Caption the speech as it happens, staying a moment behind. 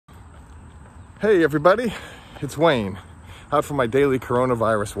Hey everybody, it's Wayne, out for my daily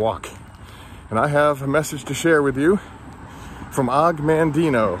coronavirus walk. And I have a message to share with you from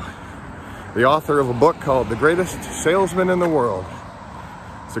Mandino, the author of a book called The Greatest Salesman in the World.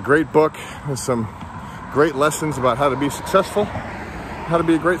 It's a great book with some great lessons about how to be successful, how to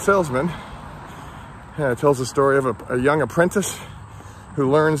be a great salesman. And it tells the story of a young apprentice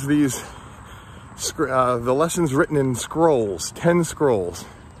who learns the lessons written in scrolls, 10 scrolls.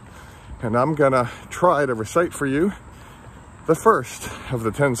 And I'm gonna try to recite for you the first of the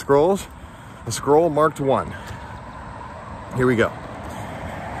 10 scrolls, a scroll marked 1. Here we go.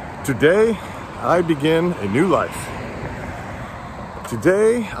 Today, I begin a new life.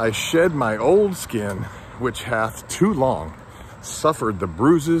 Today, I shed my old skin, which hath too long suffered the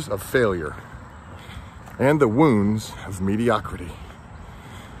bruises of failure and the wounds of mediocrity.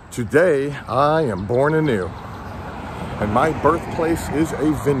 Today, I am born anew, and my birthplace is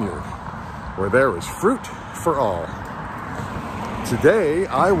a vineyard where there is fruit for all. Today,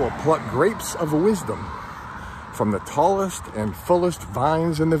 I will pluck grapes of wisdom from the tallest and fullest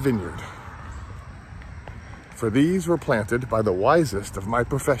vines in the vineyard. For these were planted by the wisest of my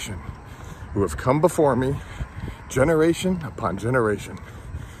profession, who have come before me, generation upon generation.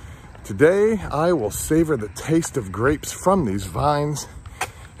 Today, I will savor the taste of grapes from these vines,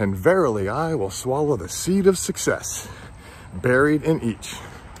 and verily I will swallow the seed of success buried in each,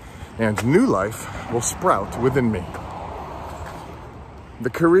 and new life will sprout within me. The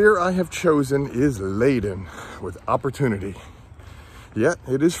career I have chosen is laden with opportunity, yet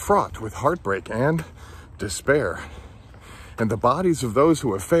it is fraught with heartbreak and despair. And the bodies of those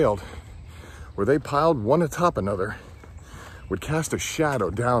who have failed, were they piled one atop another, would cast a shadow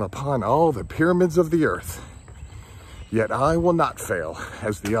down upon all the pyramids of the earth. Yet I will not fail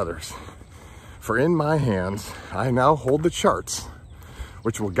as the others, for in my hands I now hold the charts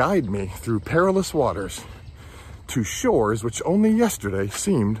which will guide me through perilous waters to shores which only yesterday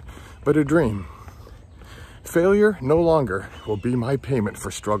seemed but a dream. Failure no longer will be my payment for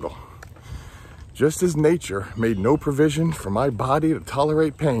struggle. Just as nature made no provision for my body to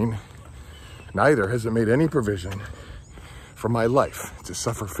tolerate pain, neither has it made any provision for my life to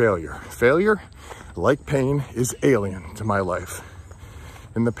suffer failure. Failure, like pain, is alien to my life.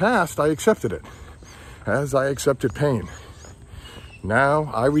 In the past, I accepted it, as I accepted pain. Now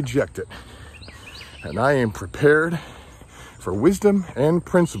I reject it, and I am prepared for wisdom and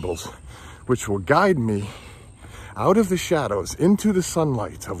principles which will guide me out of the shadows into the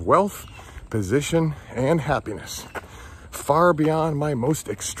sunlight of wealth, position, and happiness, far beyond my most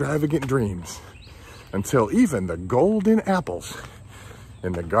extravagant dreams, until even the golden apples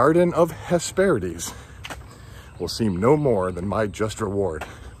in the garden of Hesperides will seem no more than my just reward.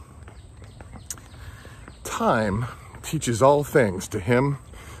 Time teaches all things to him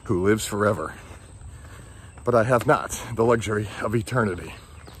who lives forever, but I have not the luxury of eternity.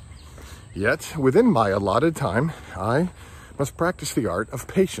 Yet, within my allotted time, I must practice the art of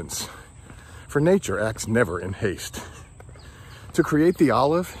patience, for nature acts never in haste. To create the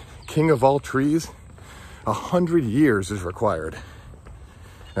olive, king of all trees, 100 years is required.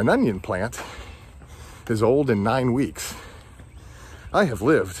 An onion plant is old in 9 weeks. I have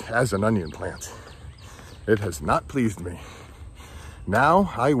lived as an onion plant. It has not pleased me.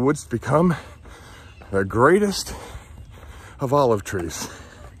 Now I would become the greatest of olive trees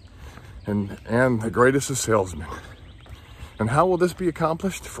and the greatest of salesmen. And how will this be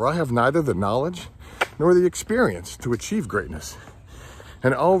accomplished? For I have neither the knowledge nor the experience to achieve greatness.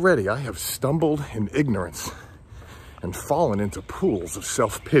 And already I have stumbled in ignorance and fallen into pools of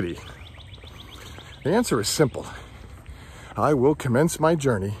self-pity. The answer is simple. I will commence my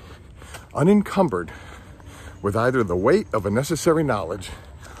journey unencumbered with either the weight of a necessary knowledge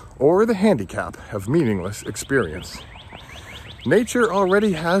or the handicap of meaningless experience. Nature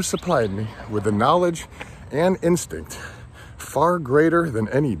already has supplied me with the knowledge and instinct far greater than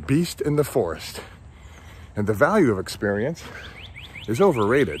any beast in the forest. And the value of experience is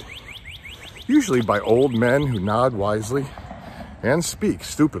overrated, usually by old men who nod wisely and speak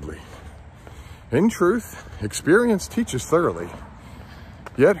stupidly. In truth, experience teaches thoroughly,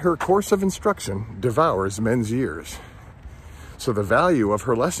 yet her course of instruction devours men's years. So the value of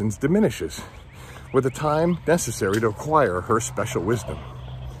her lessons diminishes with the time necessary to acquire her special wisdom.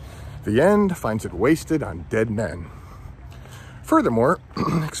 The end finds it wasted on dead men. Furthermore,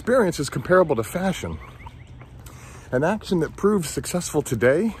 experience is comparable to fashion. An action that proves successful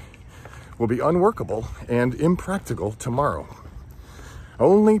today will be unworkable and impractical tomorrow.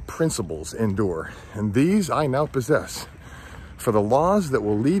 Only principles endure, and these I now possess. For the laws that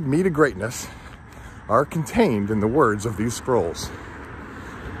will lead me to greatness are contained in the words of these scrolls.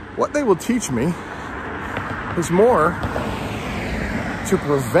 What they will teach me is more to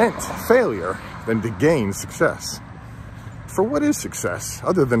prevent failure than to gain success. For what is success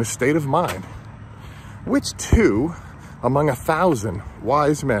other than a state of mind? Which two among 1,000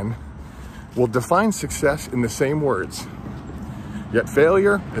 wise men will define success in the same words? Yet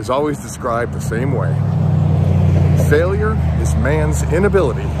failure is always described the same way. Failure is man's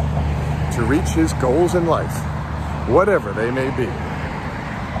inability to reach his goals in life, whatever they may be.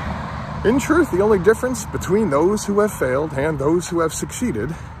 In truth, the only difference between those who have failed and those who have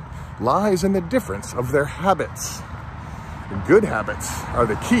succeeded lies in the difference of their habits. Good habits are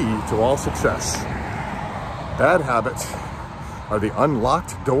the key to all success. Bad habits are the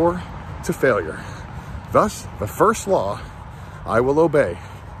unlocked door to failure. Thus, the first law I will obey,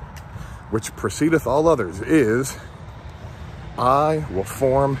 which precedeth all others, is I will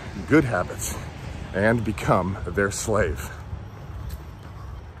form good habits and become their slave.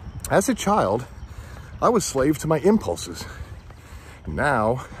 As a child, I was slave to my impulses.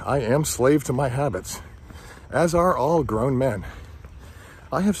 Now I am slave to my habits, as are all grown men.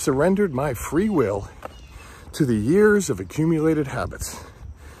 I have surrendered my free will to the years of accumulated habits,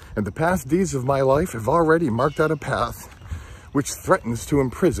 and the past deeds of my life have already marked out a path which threatens to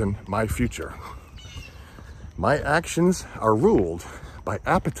imprison my future. My actions are ruled by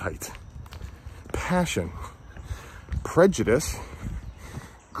appetite, passion, prejudice,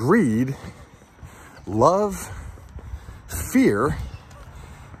 greed, love, fear,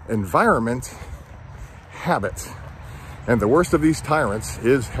 environment, habit. And the worst of these tyrants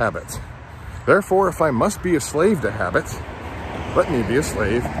is habit. Therefore, if I must be a slave to habit, let me be a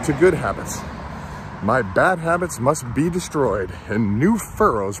slave to good habits. My bad habits must be destroyed and new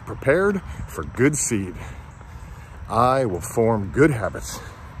furrows prepared for good seed. I will form good habits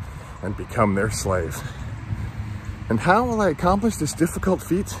and become their slave. And how will I accomplish this difficult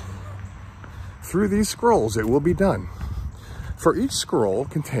feat? Through these scrolls it will be done. For each scroll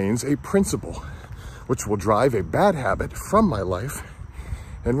contains a principle which will drive a bad habit from my life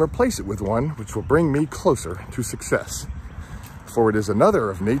and replace it with one which will bring me closer to success. For it is another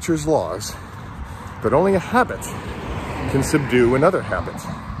of nature's laws that only a habit can subdue another habit.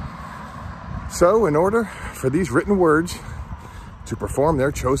 So in order for these written words to perform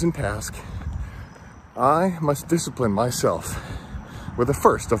their chosen task, I must discipline myself with the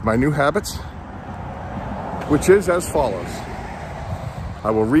first of my new habits, which is as follows.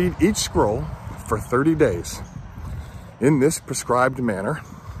 I will read each scroll for 30 days in this prescribed manner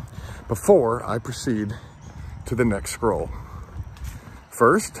before I proceed to the next scroll.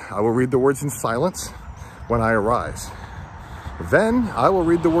 First, I will read the words in silence when I arise. Then I will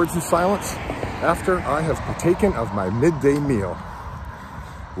read the words in silence after I have partaken of my midday meal.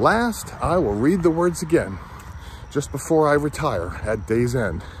 Last, I will read the words again just before I retire at day's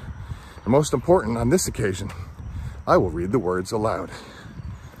end. And most important on this occasion, I will read the words aloud.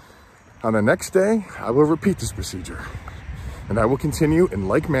 On the next day, I will repeat this procedure, and I will continue in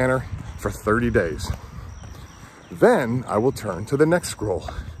like manner for 30 days. Then I will turn to the next scroll,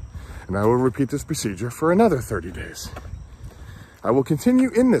 and I will repeat this procedure for another 30 days. I will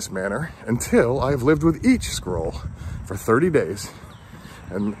continue in this manner until I have lived with each scroll for 30 days,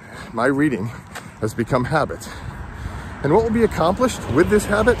 and my reading has become habit. And what will be accomplished with this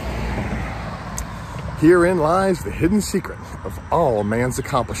habit? Herein lies the hidden secret of all man's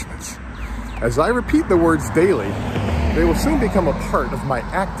accomplishments. As I repeat the words daily, they will soon become a part of my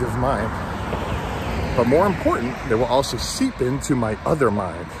active mind. But more important, they will also seep into my other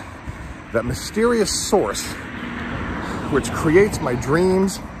mind, that mysterious source which creates my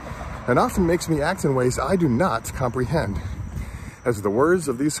dreams and often makes me act in ways I do not comprehend. As the words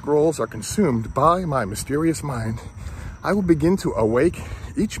of these scrolls are consumed by my mysterious mind, I will begin to awake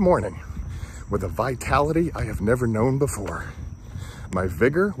each morning with a vitality I have never known before. My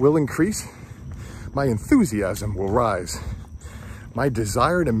vigor will increase. My enthusiasm will rise. My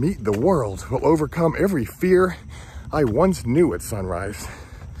desire to meet the world will overcome every fear I once knew at sunrise.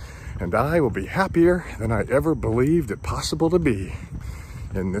 And I will be happier than I ever believed it possible to be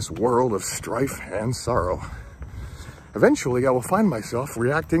in this world of strife and sorrow. Eventually, I will find myself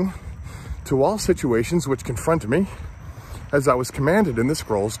reacting to all situations which confront me as I was commanded in the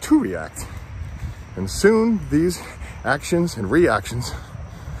scrolls to react. And soon, these actions and reactions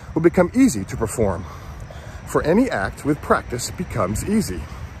will become easy to perform. For any act with practice becomes easy.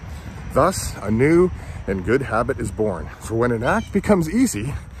 Thus, a new and good habit is born. For when an act becomes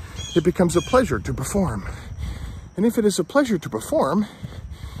easy, it becomes a pleasure to perform. And if it is a pleasure to perform,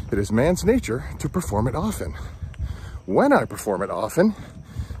 it is man's nature to perform it often. When I perform it often,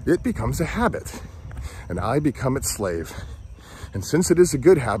 it becomes a habit, and I become its slave. And since it is a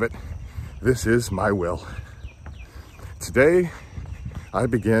good habit, this is my will. Today, I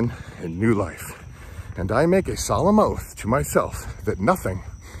begin a new life, and I make a solemn oath to myself that nothing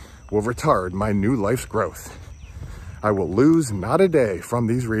will retard my new life's growth. I will lose not a day from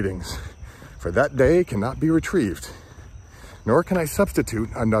these readings, for that day cannot be retrieved, nor can I substitute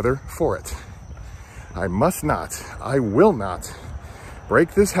another for it. I must not, I will not,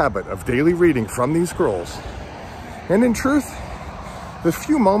 break this habit of daily reading from these scrolls. And in truth, the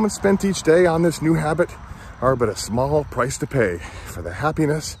few moments spent each day on this new habit are but a small price to pay for the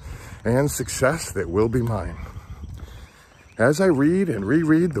happiness and success that will be mine. As I read and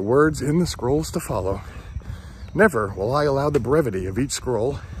reread the words in the scrolls to follow, never will I allow the brevity of each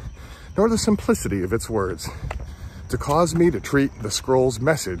scroll, nor the simplicity of its words, to cause me to treat the scroll's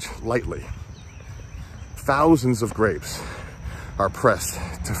message lightly. Thousands of grapes are pressed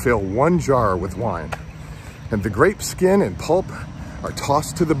to fill one jar with wine, and the grape skin and pulp are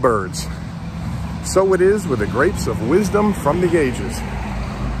tossed to the birds. So it is with the grapes of wisdom from the ages.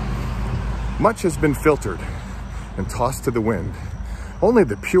 Much has been filtered and tossed to the wind. Only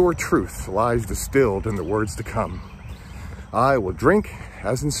the pure truth lies distilled in the words to come. I will drink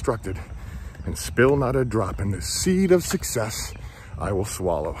as instructed and spill not a drop, in the seed of success I will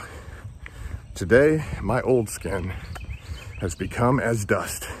swallow. Today, my old skin has become as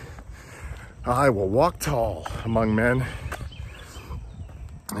dust. I will walk tall among men,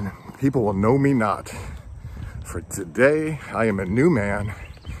 and people will know me not. For today, I am a new man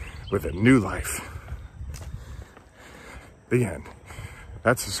with a new life. The end.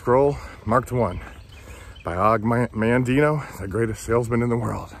 That's the scroll marked 1 by Mandino, the greatest salesman in the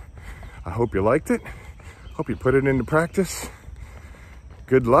world. I hope you liked it. Hope you put it into practice.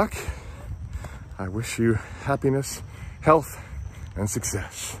 Good luck. I wish you happiness, health, and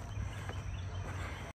success.